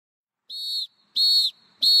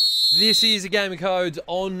This is a Game of Codes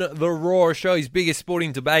on the Raw, Australia's biggest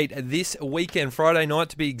sporting debate this weekend, Friday night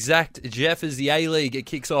to be exact. Jeff, as the A-League it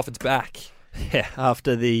kicks off, it's back. Yeah,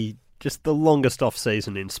 after the longest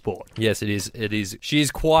off-season in sport. Yes, it is. It is. She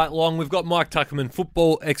is quite long. We've got Mike Tuckerman,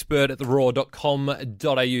 football expert at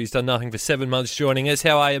theraw.com.au. He's done nothing for 7 months, joining us.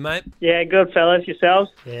 How are you, mate? Yeah, good, fellas. Yourselves?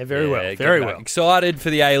 Yeah, very well. Excited for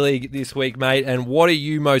the A-League this week, mate, and what are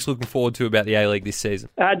you most looking forward to about the A-League this season?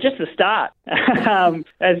 Just the start.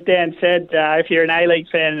 As Dan said, if you're an A-League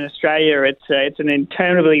fan in Australia, it's an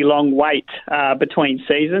interminably long wait between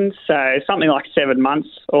seasons, so something like 7 months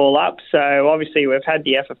all up. So obviously we've had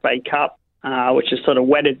the FFA Cup, which has sort of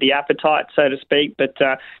whetted the appetite, so to speak, but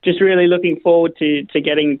just really looking forward to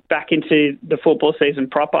getting back into the football season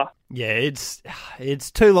proper. Yeah,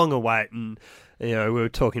 it's too long a wait, and we were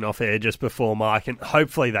talking off air just before, Mike, and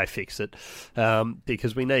hopefully they fix it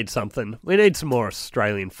because we need something. We need some more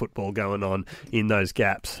Australian football going on in those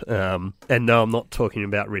gaps. And no, I'm not talking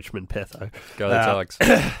about Richmond Petho. Go the Tigers.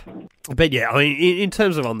 But yeah, I mean, in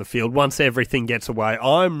terms of on the field, once everything gets away,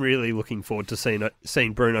 I'm really looking forward to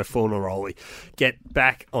seeing Bruno Fornaroli get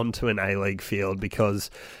back onto an A-League field because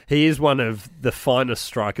he is one of the finest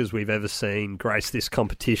strikers we've ever seen grace this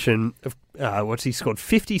competition. He scored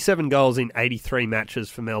 57 goals in 83 matches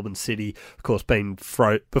for Melbourne City, of course,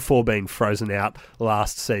 before being frozen out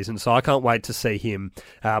last season. So I can't wait to see him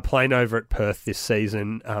playing over at Perth this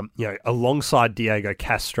season. Alongside Diego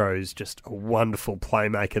Castro is just a wonderful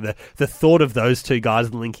playmaker. The thought of those two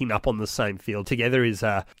guys linking up on the same field together is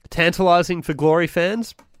tantalising for Glory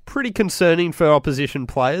fans. Pretty concerning for opposition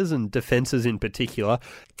players and defences in particular,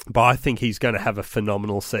 but I think he's going to have a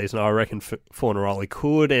phenomenal season. I reckon Fornaroli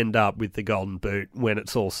could end up with the Golden Boot when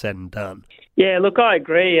it's all said and done. Yeah, look, I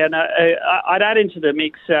agree, and I'd add into the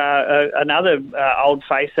mix another old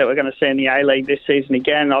face that we're going to see in the A-League this season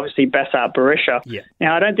again, obviously Besart Berisha. Yeah.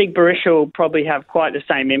 Now, I don't think Berisha will probably have quite the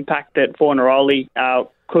same impact that Fornaroli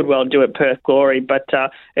could well do at Perth Glory, but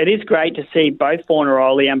it is great to see both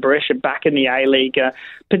Fornaroli and Berisha back in the A-League,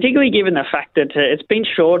 particularly given the fact that it's been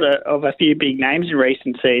short of a few big names in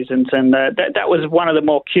recent seasons, and that was one of the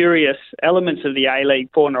more curious elements of the A-League,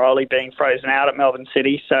 Fornaroli being frozen out at Melbourne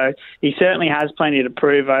City, so he certainly has plenty to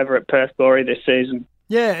prove over at Perth Glory this season.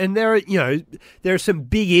 Yeah, and there are some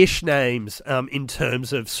big-ish names in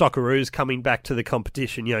terms of Socceroos coming back to the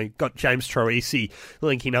competition. Got James Troisi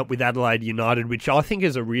linking up with Adelaide United, which I think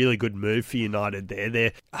is a really good move for United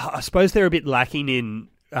there. I suppose they're a bit lacking in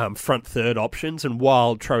front third options, and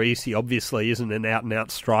while Troisi obviously isn't an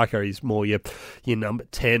out-and-out striker, he's more your number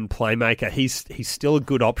 10 playmaker, he's still a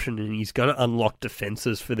good option, and he's going to unlock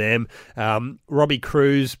defences for them. Robbie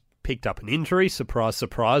Cruz picked up an injury, surprise,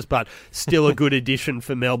 surprise, but still a good addition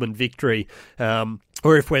for Melbourne Victory.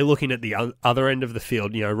 Or if we're looking at the other end of the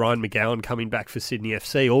field, Ryan McGowan coming back for Sydney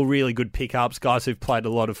FC, all really good pickups, guys who've played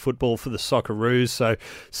a lot of football for the Socceroos, so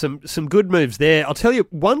some good moves there. I'll tell you,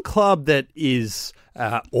 one club that is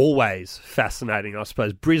always fascinating, I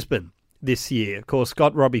suppose, Brisbane this year. Of course,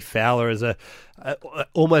 got Robbie Fowler as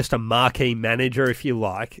almost a marquee manager, if you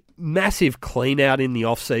like. Massive clean out in the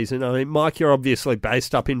off-season. I mean, Mike, you're obviously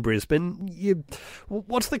based up in Brisbane.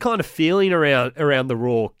 What's the kind of feeling around the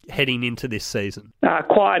Raw heading into this season?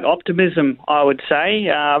 Quiet optimism, I would say.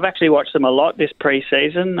 I've actually watched them a lot this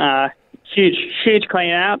pre-season. Huge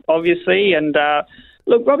clean out, obviously, and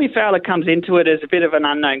look, Robbie Fowler comes into it as a bit of an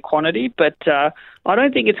unknown quantity, but I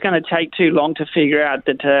don't think it's going to take too long to figure out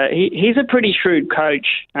that he's a pretty shrewd coach.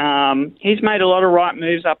 He's made a lot of right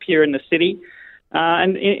moves up here in the city.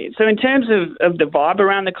 So in terms of the vibe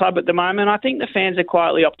around the club at the moment, I think the fans are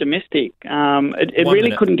quietly optimistic. It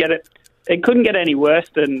really couldn't get it. It couldn't get any worse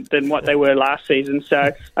than what they were last season.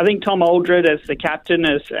 So I think Tom Aldred as the captain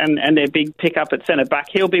and their big pickup at centre-back,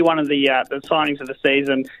 he'll be one of the signings of the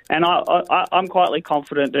season. And I'm quietly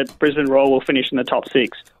confident that Brisbane Roar will finish in the top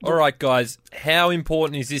 6. All right, guys, how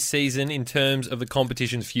important is this season in terms of the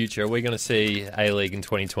competition's future? Are we going to see A-League in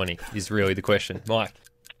 2020 is really the question. Mike?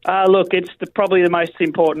 Look, it's probably the most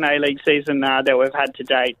important A-League season that we've had to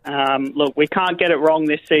date. Look, we can't get it wrong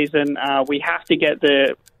this season. We have to get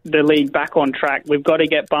the league back on track. We've got to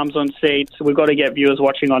get bums on seats. We've got to get viewers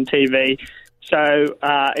watching on TV. So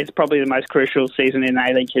it's probably the most crucial season in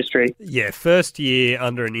A-League history. Yeah, first year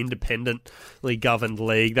under an independently governed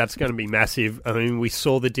league. That's going to be massive. I mean, we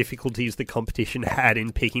saw the difficulties the competition had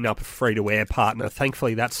in picking up a free-to-air partner.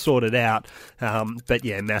 Thankfully, that's sorted out. But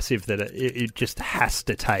yeah, massive that it just has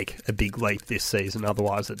to take a big leap this season.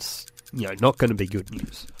 Otherwise, it's not going to be good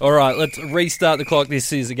news. All right, let's restart the clock.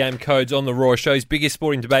 This is the Game Codes on the Raw Show's biggest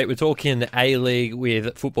sporting debate. We're talking A-League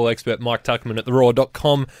with football expert Mike Tuckman at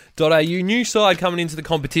theraw.com.au. New side coming into the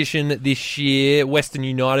competition this year, Western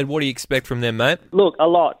United. What do you expect from them, mate? Look, a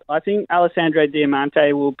lot. I think Alessandro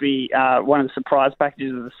Diamante will be one of the surprise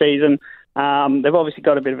packages of the season. They've obviously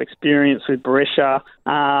got a bit of experience with Berisha.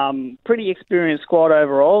 Pretty experienced squad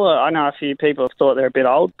overall. I know a few people have thought they're a bit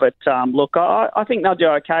old, but look, I think they'll do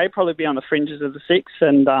okay. Probably be on the fringes of the six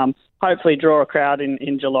and hopefully draw a crowd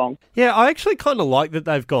in Geelong. Yeah, I actually kind of like that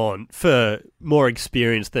they've gone for more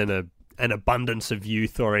experience than an abundance of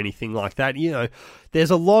youth or anything like that.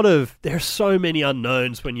 There are so many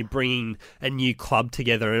unknowns when you're bringing a new club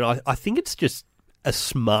together, and I think it's just a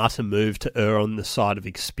smarter move to err on the side of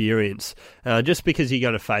experience, just because you're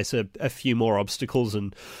going to face a few more obstacles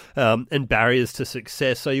and barriers to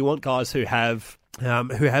success. So you want guys who have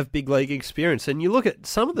big league experience. And you look at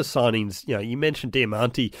some of the signings, you mentioned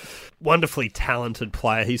Diamante, wonderfully talented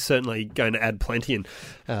player. He's certainly going to add plenty, and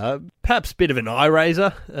perhaps a bit of an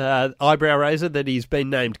eyebrow raiser that he's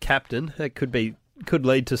been named captain. That could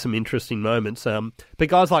lead to some interesting moments. But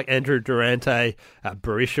guys like Andrew Durante,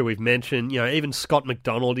 Berisha we've mentioned, even Scott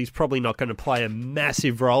McDonald, he's probably not going to play a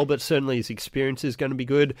massive role, but certainly his experience is going to be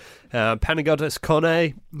good. Panagiotis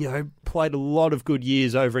Kone, played a lot of good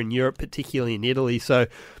years over in Europe, particularly in Italy. So,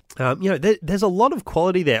 there's a lot of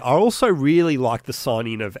quality there. I also really like the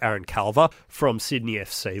signing of Aaron Calver from Sydney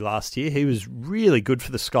FC last year. He was really good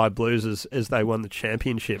for the Sky Blues as they won the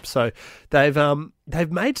championship. So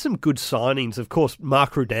they've made some good signings. Of course,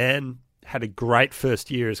 Mark Rudan had a great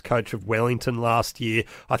first year as coach of Wellington last year.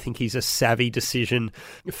 I think he's a savvy decision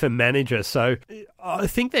for manager. So I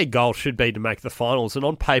think their goal should be to make the finals, and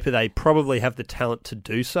on paper they probably have the talent to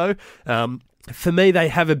do so. For me, they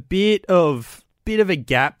have a bit of a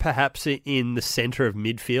gap perhaps in the centre of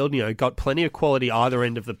midfield. Got plenty of quality either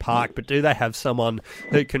end of the park, but do they have someone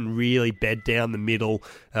who can really bed down the middle,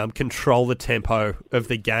 control the tempo of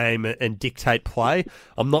the game and dictate play?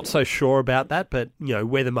 I'm not so sure about that, but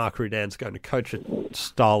whether Mark Rudan's going to coach a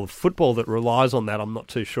style of football that relies on that, I'm not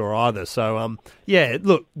too sure either. So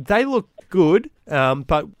look, they look good,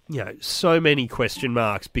 but so many question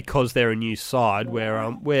marks because they're a new side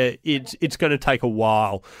where it's going to take a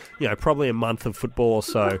while, probably a month of football or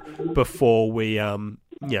so before we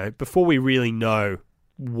really know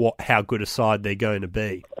how good a side they're going to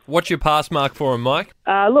be. What's your pass mark for them, Mike?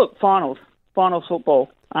 Look, finals football.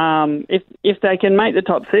 If they can make the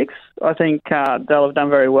top six, I think they'll have done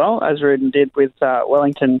very well, as Rudin did with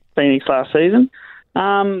Wellington Phoenix last season.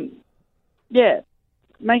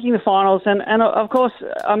 Making the finals, and of course,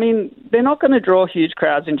 I mean, they're not going to draw huge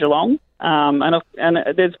crowds in Geelong, and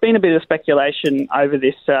there's been a bit of speculation over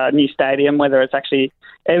this new stadium, whether it's actually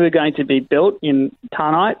ever going to be built in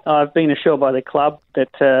Tarnite. I've been assured by the club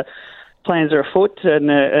that plans are afoot and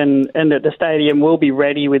that the stadium will be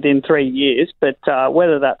ready within 3 years, but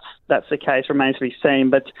whether that's the case remains to be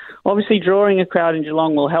seen. But obviously drawing a crowd in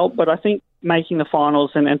Geelong will help, but I think making the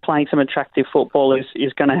finals and playing some attractive football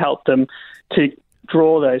is going to help them to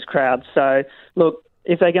draw those crowds. So, look,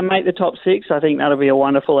 if they can make the top six, I think that'll be a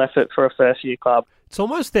wonderful effort for a first-year club. It's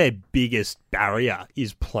almost their biggest barrier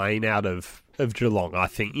is playing out of Geelong, I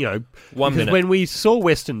think. When we saw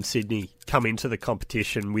Western Sydney come into the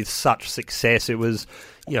competition with such success, it was,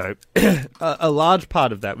 a large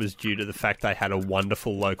part of that was due to the fact they had a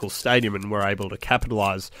wonderful local stadium and were able to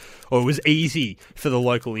capitalise, or it was easy for the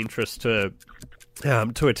local interest to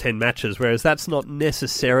attend matches, whereas that's not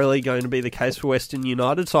necessarily going to be the case for Western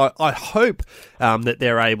United. So I hope that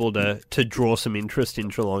they're able to draw some interest in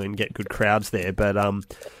Geelong and get good crowds there. But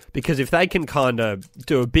because if they can kind of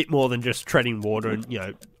do a bit more than just treading water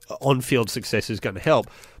and, on-field success is going to help,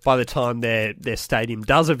 by the time their stadium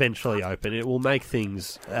does eventually open, it will make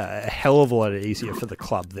things a hell of a lot easier for the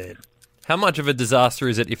club then. How much of a disaster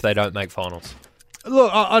is it if they don't make finals?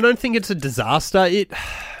 Look, I don't think it's a disaster.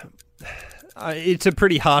 It's a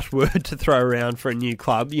pretty harsh word to throw around for a new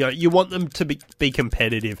club. You want them to be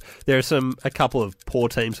competitive. There are a couple of poor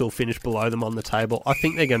teams who'll finish below them on the table. I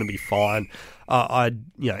think they're going to be fine.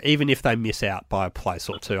 Even if they miss out by a place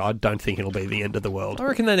or two, I don't think it'll be the end of the world. I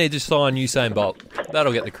reckon they need to sign Usain Bolt.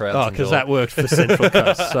 That'll get the crowds. Oh, because that worked for Central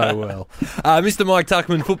Coast so well. Mr. Mike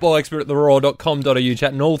Tuckman, football expert at theraw.com.au,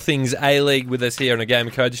 chatting all things A-League with us here on A Game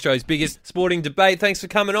of Codes, Australia's biggest sporting debate. Thanks for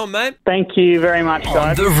coming on, mate. Thank you very much,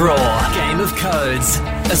 guys. On The Raw, Game of Codes,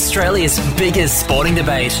 Australia's biggest sporting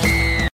debate.